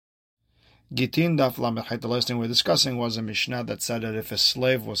Gittin Daf the last thing we were discussing was a Mishnah that said that if a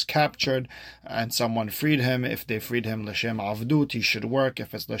slave was captured and someone freed him, if they freed him l'shem avdut, he should work.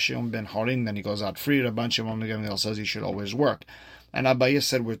 If it's l'shem ben harin, then he goes out freed. A bunch of Gamliel says he should always work. And Abaye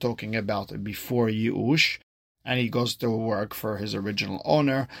said we're talking about before Yush, and he goes to work for his original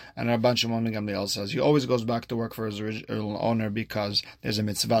owner. And a bunch of Gamliel says he always goes back to work for his original owner because there's a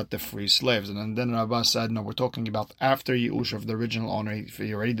mitzvah to free slaves. And then Rabbah said, no, we're talking about after Yush of the original owner.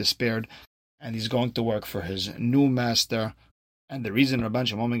 He already despaired, and he's going to work for his new master. And the reason Rabban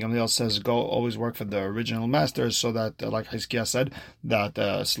Shimon ben Gamliel says go always work for the original master is so that, like Hizkiah said, that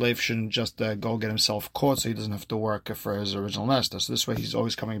a slave shouldn't just go get himself caught, so he doesn't have to work for his original master. So this way he's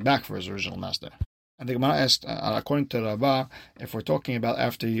always coming back for his original master. And the Gemara asked, according to Rabbah, if we're talking about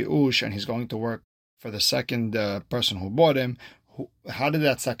after Yush and he's going to work for the second person who bought him, how did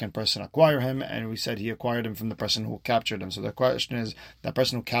that second person acquire him? And we said he acquired him from the person who captured him. So the question is, that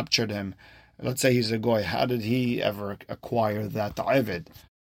person who captured him, let's say he's a goy, how did he ever acquire that Eved?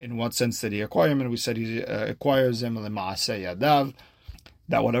 In what sense did he acquire him? And we said he acquires him l'ma'aseh yadav,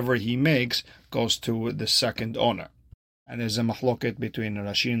 that whatever he makes goes to the second owner. And there's a mahloket between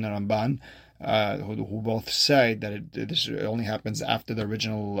Rashi and Ramban, who both say that this only happens after the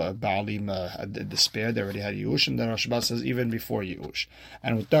original Baalim had despaired. They already had Yush, and the Rashba says even before Yush.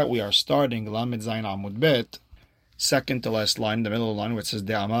 And with that, we are starting Lamed Zayin Amud Bet, second to last line, the middle line, where it says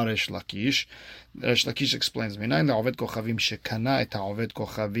De'amar Resh Lakish. Resh Lakish explains, Minayin le'oved kochavim shekana et ha'oved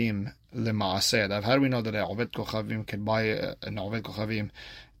kochavim le'ma'aseh yadav. How do we know that an oved kochavim can buy an oved kochavim?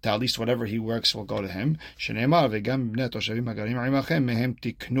 At least whatever he works will go to him. Shene'emar ve'gam b'nei toshavim hagarim imachem mehem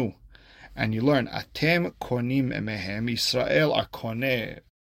tiknu. And you learn, Atem konim mehem, Israel are koneh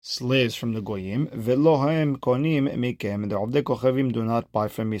slaves from the goyim, velohem konim mikem, the ovdei kochavim do not buy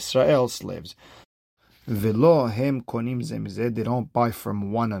from Israel slaves. Velohem konim ze, they don't buy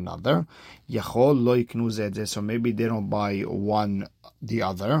from one another. Yachol lo yiknu ze, so maybe they don't buy one the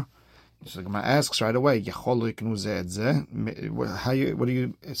other. So the Gemara asks right away, Yachol lo yiknu ze, what are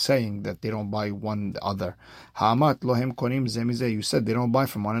you saying that they don't buy one the other? Ha'amat lohem konim ze, you said they don't buy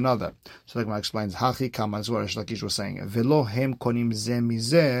from one another. So the Gemara explains, Hachi kama, is what Resh Lakish was saying. Velohem konim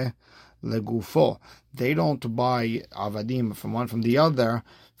ze legufo. They don't buy avadim from one from the other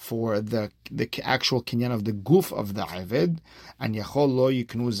for the actual kinyan of the guf of the aved, and yachol lo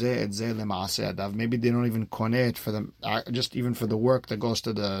yiknu ze et ze lema'aseh yadav. Maybe they don't even koneh it for them, just even for the work that goes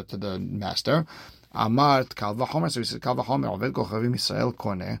to the master. Amart kal v'chomer. So he said kal v'chomer oved kochavim Israel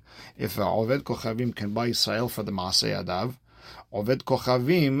koneh. If oved kochavim can buy Israel for the ma'aseh yadav, oved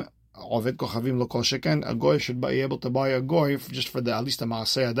kochavim lo kol sheken, a goy should be able to buy a goy just for at least the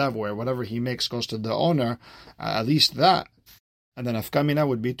ma'aseh yadav, where whatever he makes goes to the owner, at least that. And then afkamina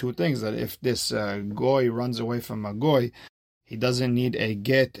would be two things, that if this goy runs away from a goy, he doesn't need a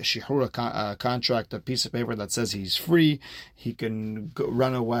get, shihur, contract, a piece of paper that says he's free. He can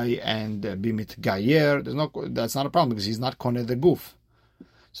run away and be mitgayer. That's not a problem because he's not koneh the guf.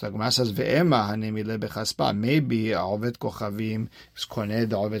 So the Gemara says, "Ve'ema hanemi lebechaspa." Maybe Oved Kochavim is koneh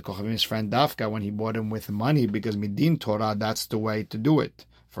the Oved Kochavim, his friend Dafka, when he bought him with money, because midin Torah, that's the way to do it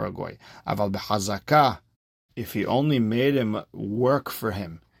for a goy. Aval bechazaka, if he only made him work for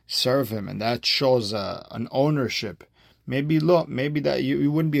him, serve him, and that shows an ownership, maybe that you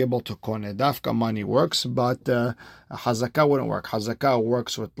wouldn't be able to koneh. Dafka money works, but hazakah wouldn't work. Hazakah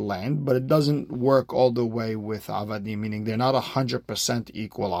works with land, but it doesn't work all the way with avadim, meaning they're not 100%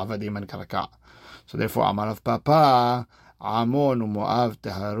 equal, avadim and karaka. So therefore, Amar of Papa, Amon u'Moav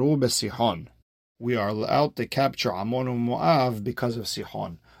teharu b'Sihon. We are allowed to capture Amon u'Moav because of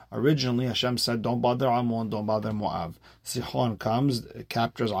Sihon. Originally, Hashem said, don't bother Ammon, don't bother Moav. Sihon comes,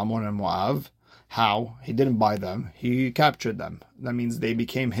 captures Ammon and Moav. How? He didn't buy them. He captured them. That means they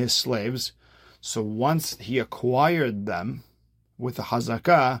became his slaves. So once he acquired them with the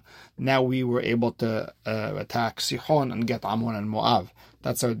Hazakah, now we were able to attack Sihon and get Ammon and Moav.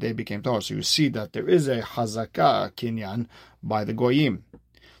 That's how they became Torah. So you see that there is a Hazakah kinyan by the Goyim.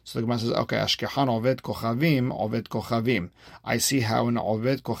 So the Gemara says, okay, Ashkehan Oved Kochavim. I see how an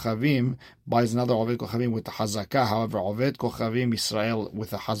Oved Kochavim buys another Oved Kochavim with the Hazakah. However, Oved Kochavim Israel with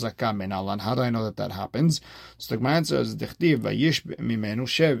the Hazakah Menalan. How do I know that happens? So the Gemara says, Dechtiv Vayish Mimenu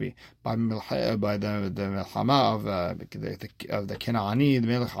Shevi. By the Melchama of the Kenaani, the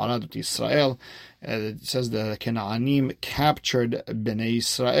Melech Arad Israel, it says the Kenaanim captured Bnei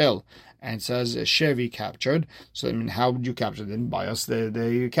Israel. And it says Shevi captured. So I mean, how would you capture? They didn't buy us.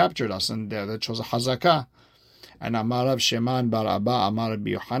 They captured us, and that shows a hazakah. And Amar Rav Sheman bar Abba Amar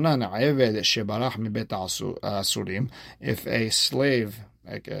Rabbi Yochanan Eved shebarach mibet asurim. If a slave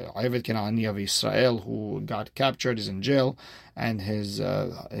like Ayvid Kenani of Israel, who got captured, is in jail, and his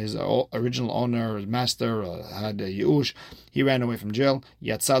original owner, master, had a Yush. He ran away from jail.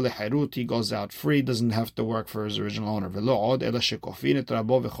 Yatzah leherut, he goes out free, doesn't have to work for his original owner. V'lo od ela shekofin et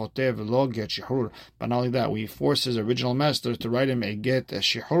rabo v'chotev v'lo get shihrur. But not only that, we force his original master to write him a get, a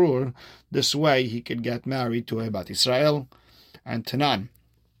shihrur. This way, he could get married to a Bat Israel and Tanan.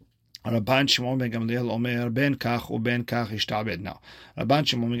 Rabban Shimon ben Gamliel omer ben kach uben kach ishtabed. Now, Rabban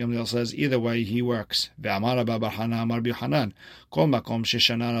Shimon ben Gamliel says either way he works. Ve'amar Rabba bar Hana amar B'Yochanan kol makom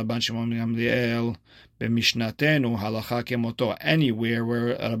sheshana Rabban Shimon ben Gamliel b'mishnatenu halacha kemoto. Anywhere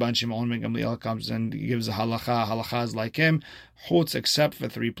where Rabban Shimon ben Gamliel comes and gives a halacha is like him, chutz except for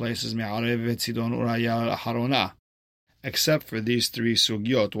 3 places me'arev v'tzidon uraya harona. Except for these 3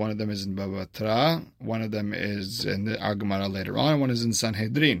 sugyot. One of them is in Baba Batra, one of them is in the Gemara later on, one is in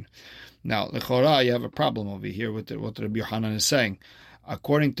Sanhedrin. Now, Lechora, you have a problem over here with what Rabbi Yochanan is saying.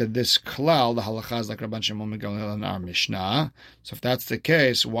 According to this klal, the halacha is like Rabban Shimon ben Gamliel in our Mishnah. So if that's the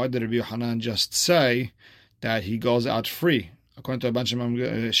case, why did Rabbi Yochanan just say that he goes out free? According to Rabban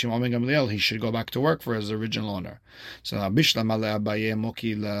Shimon ben Gamliel, he should go back to work for his original owner. So now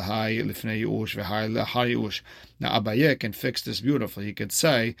Abaye can fix this beautifully. He could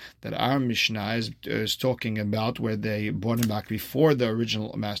say that our Mishnah is talking about where they brought him back before the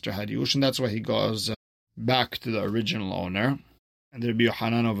original master had Yush, and that's why he goes back to the original owner. And Rabbi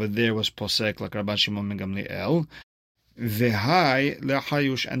Yochanan over there was posek like Rabban Shimon ben Gamliel. V'hai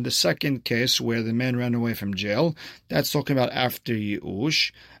lehayush, and the second case where the man ran away from jail, that's talking about after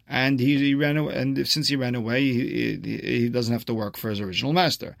Yush, and he ran away, and since he ran away, he doesn't have to work for his original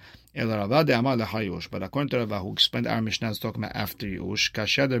master. But according to Rava, who explained our Mishnah is talking about after Yush,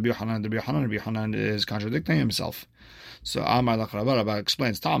 Kashad Rabbi Yochanan is contradicting himself. So Amar lach Rava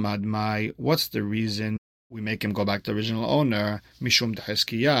explains, Ta'amad, what's the reason we make him go back to the original owner, Mishum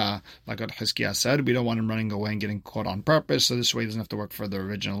Teheskiyah, like what Heskiyah said, we don't want him running away and getting caught on purpose, so this way he doesn't have to work for the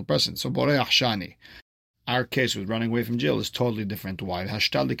original person. So Boreach Shani. Our case with running away from jail is totally different. Why? When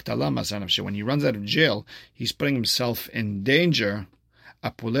he runs out of jail, he's putting himself in danger.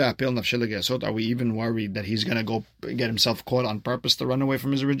 Are we even worried that he's going to go get himself caught on purpose to run away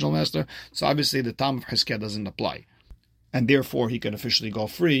from his original master? So obviously the Tam of Heskiyah doesn't apply. And therefore he can officially go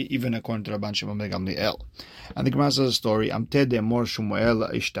free, even according to Rabban Shimon ben Gamliel. And the Gemara says a story, Amtede Mor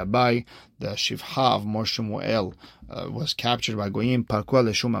Shmuel Ishtabai, the Shivcha of Mor Shmuel was captured by Goyim, Parkwa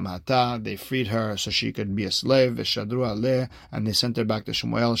Leshum Amhata, they freed her so she could be a slave, Shadru Aleh, and they sent her back to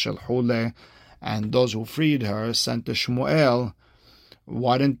Shmuel, Shalhule, and those who freed her sent to Shmuel.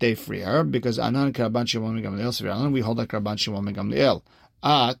 Why didn't they free her? Because Anan Rabban Shimon ben Gamliel, we hold like Rabban Shimon ben Gamliel.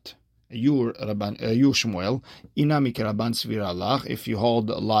 You Shmuel, inami Rabban Sviralach, if you hold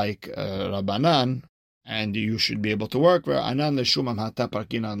like Rabbanan, and you should be able to work for Anan Leshumam Hata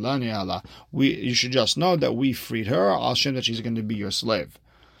Parkinan Lani Allah. You should just know that we freed her, I'll show that she's going to be your slave.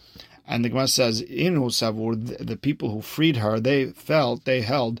 And the Gemara says, Inhu Savur, the people who freed her, they held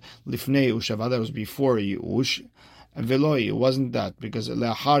Lifnei Ushava, that was before Yush. Veloi, it wasn't that, because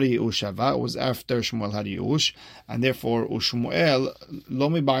Le'achari Ushava was after Shmuel had Yush, and therefore Ushmuel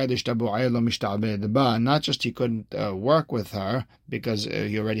Lomi Ba'adish Tabu'ay Lomi Shtabed, not just he couldn't work with her because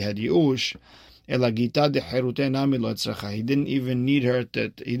he already had Yush, he didn't even need her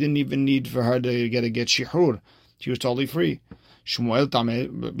for her to get shihrur. She was totally free. Shmuel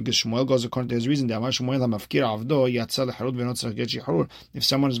because Shmuel goes according to his reason. If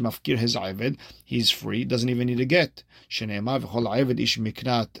someone is mafkir his aved, he's free, doesn't even need a get. Now, aved ish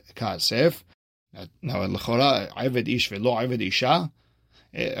velo aved isha.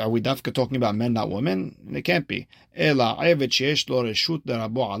 Are we dafka talking about men, not women? It can't be. Ela aved sheyesh lo reshut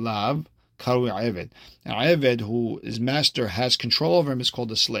derabo alav karui aved. An aved who his master has control over him is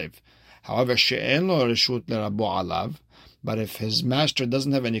called a slave. However, she'en lo reshut derabo alav. But if his master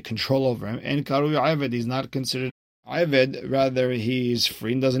doesn't have any control over him, and Karui Ayved, he's not considered Ayved, rather he's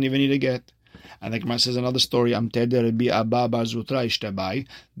free and doesn't even need a get. And the Gemara says another story, Amtede Rabbi Abba bar Zutra Ishtabai,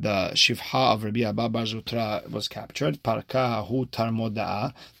 the Shivcha of Rabbi Abba bar Zutra was captured, Parka Hu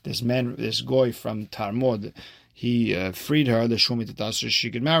Tarmoda'a, this goy from Tarmod, he freed her, the Shumitata, so she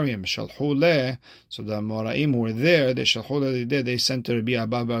could marry him. Shalhule, so the Moraim who were there, they sent to Rabbi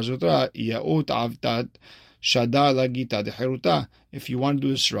Abba bar Zutra, Ya'ut Avtat, Shadar la gita de heruta. If you want to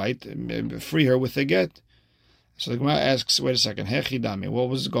do this right, free her with a get. So the Gemara asks, wait a second, Hechidami, what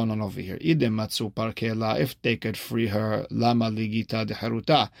was going on over here? If they could free her, lama ligita de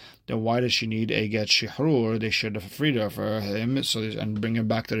haruta, then why does she need a get shihrur? They should have freed her for him, and bring her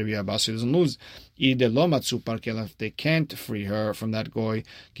back to Rabbi Abba so he doesn't lose. If they can't free her from that goy,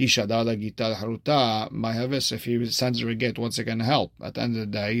 kishadala gita de haruta, my havis, if he sends her a get, what's it going to help? At the end of the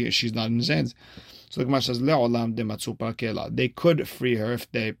day, she's not in his hands. So the Gemara says, they could free her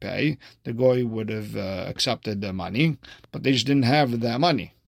if they pay. The goy would have accepted the money, but they just didn't have that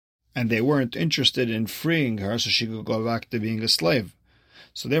money. And they weren't interested in freeing her so she could go back to being a slave.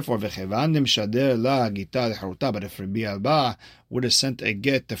 So therefore, but if Rabbi Abba would have sent a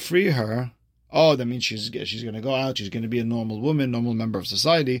get to free her, oh, that means she's going to go out, she's going to be a normal woman, normal member of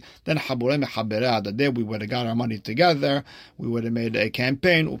society, then the day we would have got our money together, we would have made a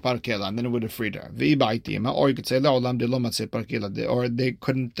campaign, and then it would have freed her. Or you could say, or they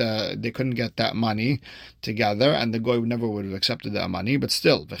couldn't get that money together, and the goy never would have accepted that money, but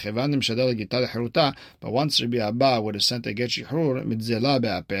still, but once Rabbi Abba would have sent a get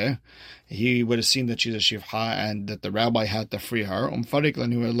shihrur, he would have seen that she's a shivcha and that the rabbi had to free her, and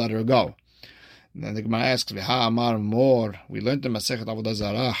he would have let her go. Then the Gemara asks, "V'ha amar more." We learned in Masechet Avodah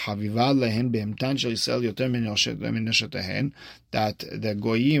Zarah, "Haviva lehen behemtan shel Yisrael yoter min neshotehen," that the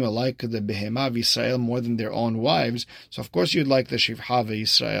goyim like the behema of Israel more than their own wives. So of course you'd like the shivcha of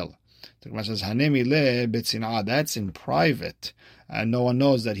Israel. The Gemara says, "Hanemi le betzinah." That's in private, and no one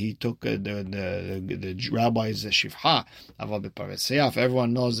knows that he took the rabbi's shivcha. Aval b'pavet seyaf.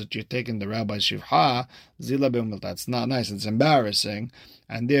 Everyone knows that you're taking the rabbi's shivcha. Zila b'umil. That's not nice. It's embarrassing,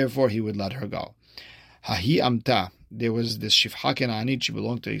 and therefore he would let her go. Hahi amta. There was this shivcha kenanit. She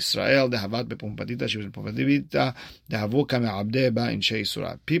belonged to Israel. Dehavat bepumpatita. She was in pumpatita. Dehavu kame abde ba inshe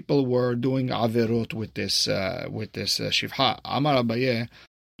Yisura. People were doing averot with this shivcha. Amar Abaye.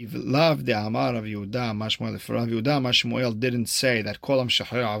 Love the Amar of Yehuda, Mashmuel. For Rav Yehuda, Mashmuel didn't say that Kolam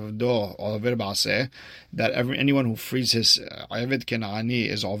Shachar Avdo or Over Ba'aseh, that anyone who frees his Aved Kenani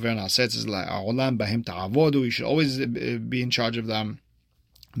is Over Naseh. It's like Olam Bahim Ta'avodu. You should always be in charge of them,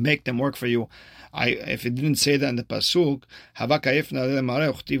 make them work for you. If it didn't say that in the pasuk, I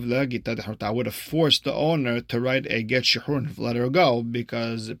would have forced the owner to write a get shihur and let her go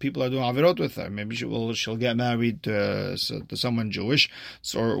because people are doing avirot with her. Maybe she'll get married to someone Jewish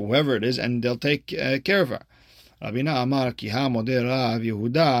or whoever it is, and they'll take care of her. Rabina Amar Kiha Modeh Rav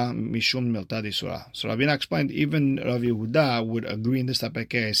Yehuda Mishum Miltad Isura. So Rabina explained even Rav Yehuda would agree in this type of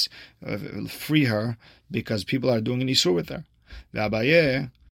case, free her because people are doing an isur with her.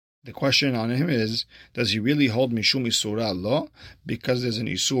 The question on him is, does he really hold Mishum Isura Lo? Because there's an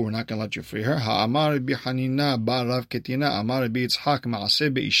Isur, we're not going to let you free her. Ha'amar bi Hanina ba Rav Ketina amar bi Yitzhak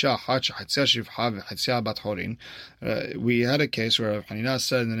ma'aseh be'isha achat shechatzia shivcha vechatzia bat horin. We had a case where Rav Hanina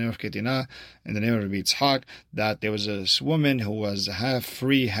said in the name of Ketina, in the name of Rabbi Yitzhak, that there was this woman who was half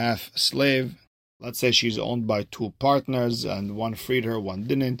free, half slave. Let's say she's owned by two partners, and one freed her, one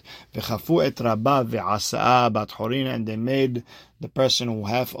didn't. And they made the person who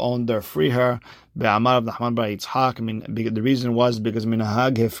half owned her free her. The reason was because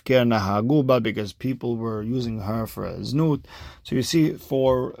people were using her for a znut. So you see,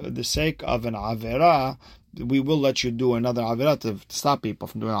 for the sake of an avera, we will let you do another avera to stop people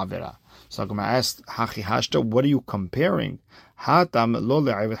from doing avera. So I'm going to ask, what are you comparing? Over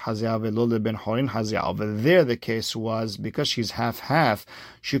there, the case was because she's half-half,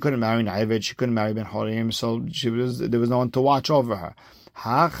 she couldn't marry Na'ived, she couldn't marry Ben Horim, so there was no one to watch over her.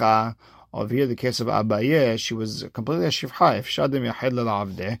 Over here, the case of Abaye, she was completely a shivcha. If Shadim Yahed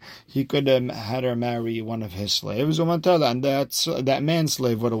L'Avde, he could have had her marry one of his slaves, and that man's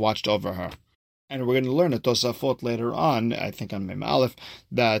slave would have watched over her. And we're going to learn at Tosafot later on, I think on Mem Aleph,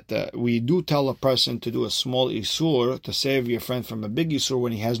 that we do tell a person to do a small isur to save your friend from a big isur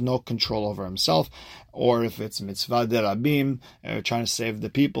when he has no control over himself, or if it's mitzvah derabim, trying to save the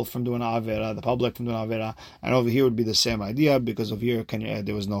people from doing avera, the public from doing avera. And over here would be the same idea because over here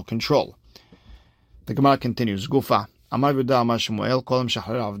there was no control. The Gemara continues. Gufa. Amar Yehuda Amar Shmuel Kolam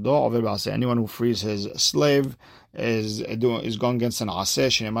Shachar Avdo Over Ba'aseh. Anyone who frees his slave is going against an aseh.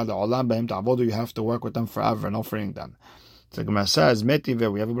 Shenemad Olam Bahim Ta'avodu. You have to work with them forever, no freeing them. The Gemara says,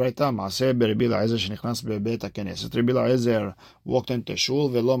 Metive, we have a braita, Maaseh Rabbi Eliezer shenichnas bebeit hakeneset. Rabbi Eliezer walked into shul,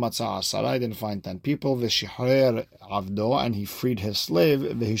 velo matza asara, didn't find 10 people, v'shihrer avdo, and he freed his slave,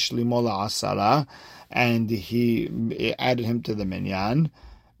 v'hishlimo la'asara, and he added him to the minyan.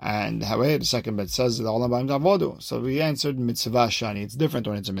 And however, the second bit says, so we answered mitzvah shani. It's different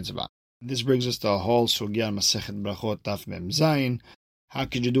when it's a mitzvah. This brings us to a whole sugya Masechet Brachot Taf Mem Zayin. How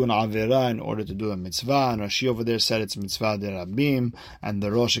could you do an avera in order to do a mitzvah? And Rashi over there said it's mitzvah de rabim, and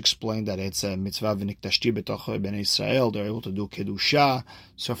the Rosh explained that it's a mitzvah v'niktashti b'toch b'nei Israel. They're able to do kedusha.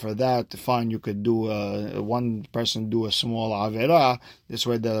 So for that, fine, you could do one person do a small avera. This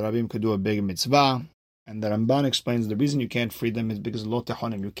way, the rabim could do a big mitzvah. And the Ramban explains the reason you can't free them is because lo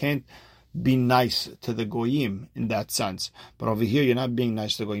techonim. You can't be nice to the goyim in that sense. But over here, you're not being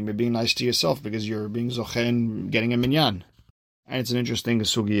nice to the goyim. You're being nice to yourself because you're being zochen, getting a minyan. And it's an interesting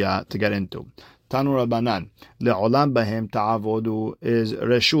sugya to get into. Tanur Rabbanan, le'olam bahem ta'avodu is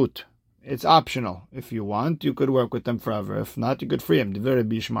reshut. It's optional. If you want, you could work with them forever. If not, you could free them. Divrei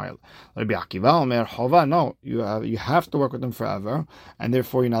Rabbi Yishmael. Rabbi Akiva omer chova. No, you have to work with them forever, and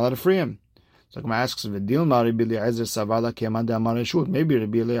therefore you're not allowed to free him. So Gemara asks, "V'dilma Rabbi Eliezer savala ke'eman de'amar reshut." Maybe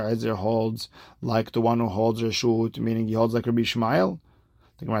Rabbi Eliezer holds like the one who holds reshut, meaning he holds like Rabbi Yishmael.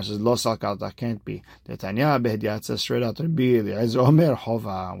 The Gemara says, "Lo salkat, that can't be." The Tanya Behediat says straight out, Rabbi Eliezer omer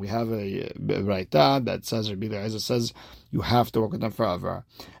chova. We have a Braita that says Rabbi Eliezer says you have to work with them forever.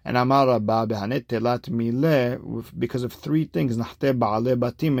 And Amar Rabba behanet telat mileh, because of three things. Nachte ba'ale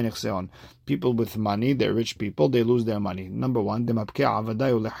batim menechseon. People with money, they're rich people, they lose their money. Number one, demapke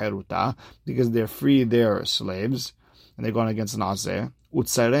avadayu lecheruta, because they're free, they're slaves, and they're going against an azeh.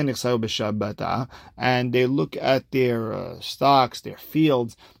 And they look at their stocks, their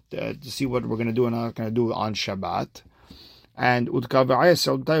fields, to see what we're going to do and not going to do on Shabbat. And they kovea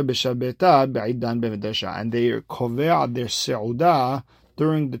their seudah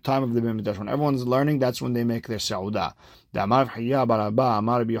during the time of the Beit Mikdash. When everyone's learning, that's when they make their seudah.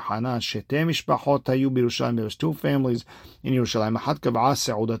 There's two families in Yerushalayim.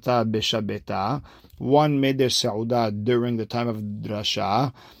 One made their seudah during the time of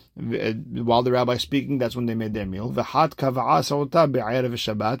drasha. While the rabbi is speaking, that's when they made their meal. And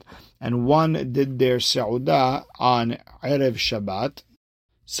one did their seudah on Erev Shabbat.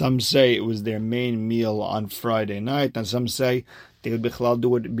 Some say it was their main meal on Friday night, and some say they would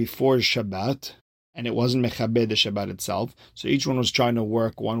do it before Shabbat, and it wasn't mechabed the Shabbat itself. So each one was trying to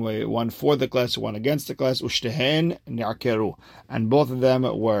work one way, one for the class, one against the class. Ushtehen ni'akeru, and both of them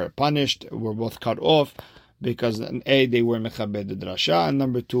were punished, were both cut off, because A, they were mechabed the drasha, and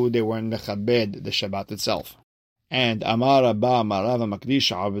number two, they weren't mechabed the Shabbat itself. And Amar Rabba Amarav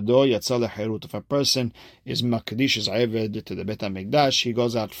Makdish Abdo Yatzal Herut. If a person is Makdish, is Aved to the Beit HaMikdash, he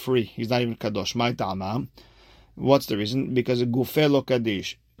goes out free. He's not even Kadosh. My Ta'ama. What's the reason? Because Gufeh lo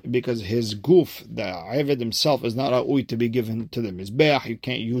Kadish. Because his guf, the Aved himself, is not Ra'ui to be given to the Mizbeach. You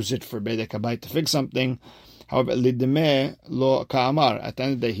can't use it for Bedek Habayit to fix something. However, Lidmeh lo Ka'amar. At the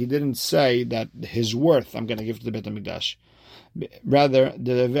end of the day, he didn't say that his worth I'm going to give to the Beit HaMikdash. Rather,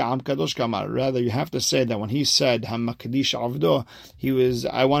 you have to say that when he said Hamakdish Avdo, he was,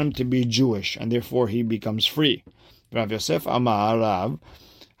 I want him to be Jewish, and therefore he becomes free. Rav Yosef Amar Rav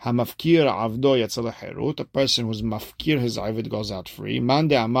Hamafkir Avdo Yatzal Herut. A person who's mafkir his aved goes out free.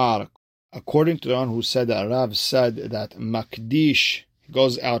 Mande Amar, according to the one who said that Rav said that Makdish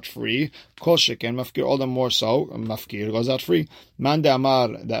goes out free. Kol sheken mafkir, all the more so mafkir goes out free. Mande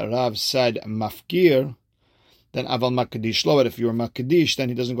Amar, that Rav said mafkir, then aval makdish lo. But if you're makdish, then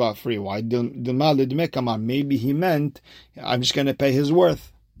he doesn't go out free. Why? Maybe he meant I'm just going to pay his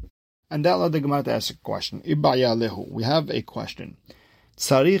worth. And that led the Gemara to ask a question. We have a question.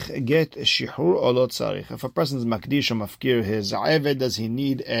 Tzarich get shihur or lo tzarich? If a person's makdish or mafkir his aved, does he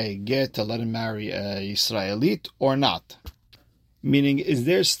need a get to let him marry a Israelite or not? Meaning, is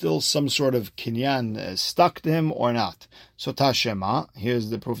there still some sort of kinyan stuck to him or not? So Tashema, here's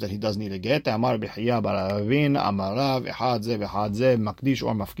the proof that he does need a get. Amar b'chiyah baravin, amarav, ihadze, makdish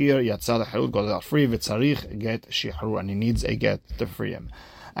or mafkir, yatzal herut, goes out free, v'tzarich get shihru, and he needs a get to free him.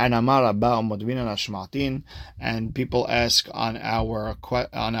 And Amar Abba Umodvina Nashmatin, and people ask on our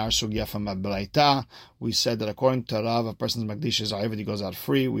sugya from Braita. We said that according to Rav, a person's makdish is aved, he goes out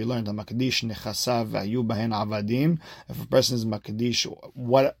free. We learned that makdish nechasav v'ayu bahen avadim. If a person is makdish,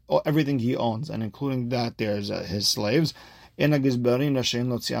 everything he owns, and including that there's his slaves. In a gizbarin rashein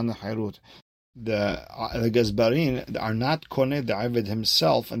lotzian lechairut. The gizbarin are not koneh the aved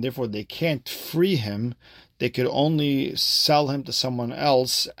himself, and therefore they can't free him. They could only sell him to someone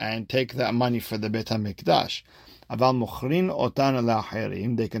else and take that money for the Beit HaMikdash. Aval muchrin otan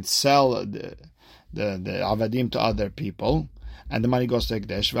la'achirim. They can sell the avadim to other people, and the money goes to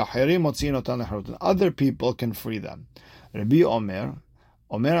Hekdesh. V'achirim motziin otan leharut. Other people can free them. Rabbi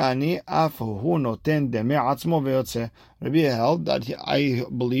Omer ani af hu noten demei atzmo ve'yotze. Rabbi held that I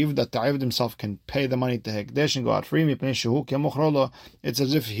believe that the Aved himself can pay the money to Hekdesh and go out free. Mipnei shehu kemochro lo. It's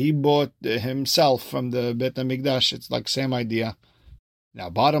as if he bought himself from the Beit HaMikdash. It's like same idea. Now,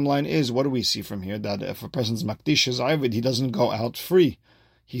 bottom line is, what do we see from here? That if a person's makdish his ayvid, he doesn't go out free.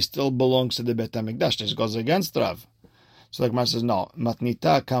 He still belongs to the Beit HaMikdash. This goes against Rav. So the Gemara says, no.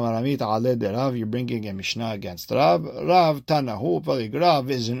 Matnita kamaramit ale de Rav. You're bringing a Mishnah against Rav. Rav Tanahu.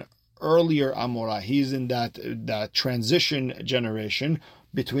 Rav is an earlier Amora. He's in that transition generation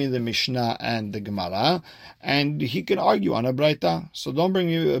between the Mishnah and the Gemara. And he can argue on a Braita. So don't bring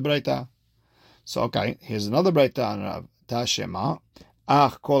me a Braita. So, okay, here's another Braita on Rav. Tashema.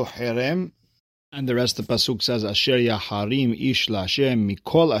 Ach kol herem. And the rest of the pasuk says, Asher yaharim ish laShem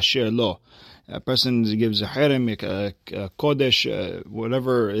mikol asher lo. A person gives a herem, a kodesh,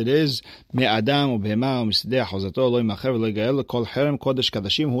 whatever it is, me adam ubhema u'misdeh hazato lo yimacher v'lo yigael kol herem kodesh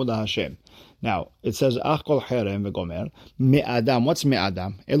kadashim hu laHashem. Now it says ach kol herem v'gomer me adam. What's me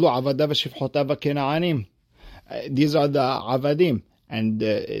adam? Elu avadav v'shifchotav v'kenaanim. These are the avadim. And,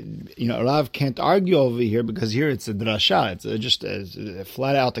 Rav can't argue over here because here it's a drasha. It's just a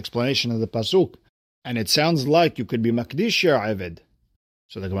flat-out explanation of the pasuk. And it sounds like you could be makdish your aved.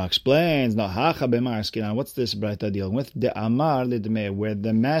 So the Gemara explains, no, hacha b'mar, what's this Braita dealing with? De amar lidmeh, where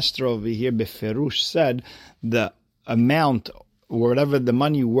the master over here, beferush, said the amount, or whatever the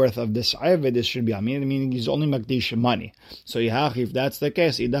money worth of this aved is should be. Meaning he's only makdish money. So if that's the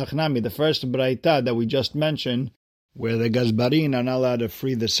case, idach nami, the first Braita that we just mentioned, where the Gazbarin are not allowed to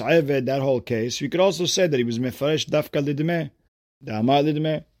free the Sa'eved, that whole case, you could also say that he was Mefaresh Dafka Lidmeh, the Amar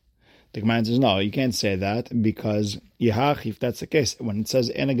Lidmeh. The Gemara says, no, you can't say that, because Yihach, if that's the case, when it says,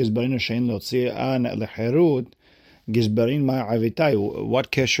 Ena Gazbarin Shein Lotzi'an Leherut, Gizbarin Ma'avitai,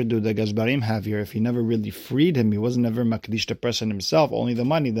 what kesher do the Gazbarim have here? If he never really freed him, he wasn't ever Makdish the person himself, only the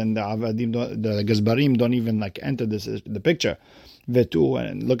money, then the Gazbarim don't even enter the picture. Vetu,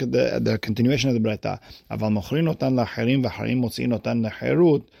 and look at the continuation of the Braita. Aval mochrin otan lachirim v'harim motziin otan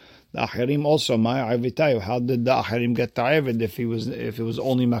leherut. The achirim also, how did the achirim get ta'eved if it was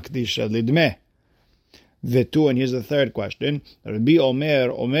only makdish lidmeh? Vetu, and here's the third question. Rabbi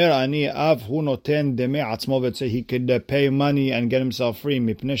Omer ani av hu noten demeh atzmo v'tzeh, he could pay money and get himself free.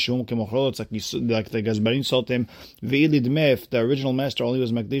 Mipnei shehum kemochrolot, like the Gazbarin sold him. V'i lidmeh, if the original master only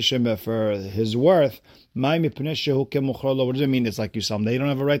was makdish him for his worth, what does it mean? It's like you sell him. They don't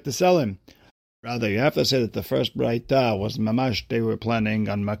have a right to sell him. Rather, you have to say that the first Braita was mamash, they were planning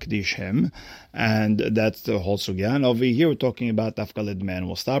on makdish him, and that's the whole sugya. And over here we're talking about Dafka Lidmeh.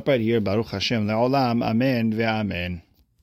 We'll stop right here. Baruch Hashem le'olam. Amen ve'amen.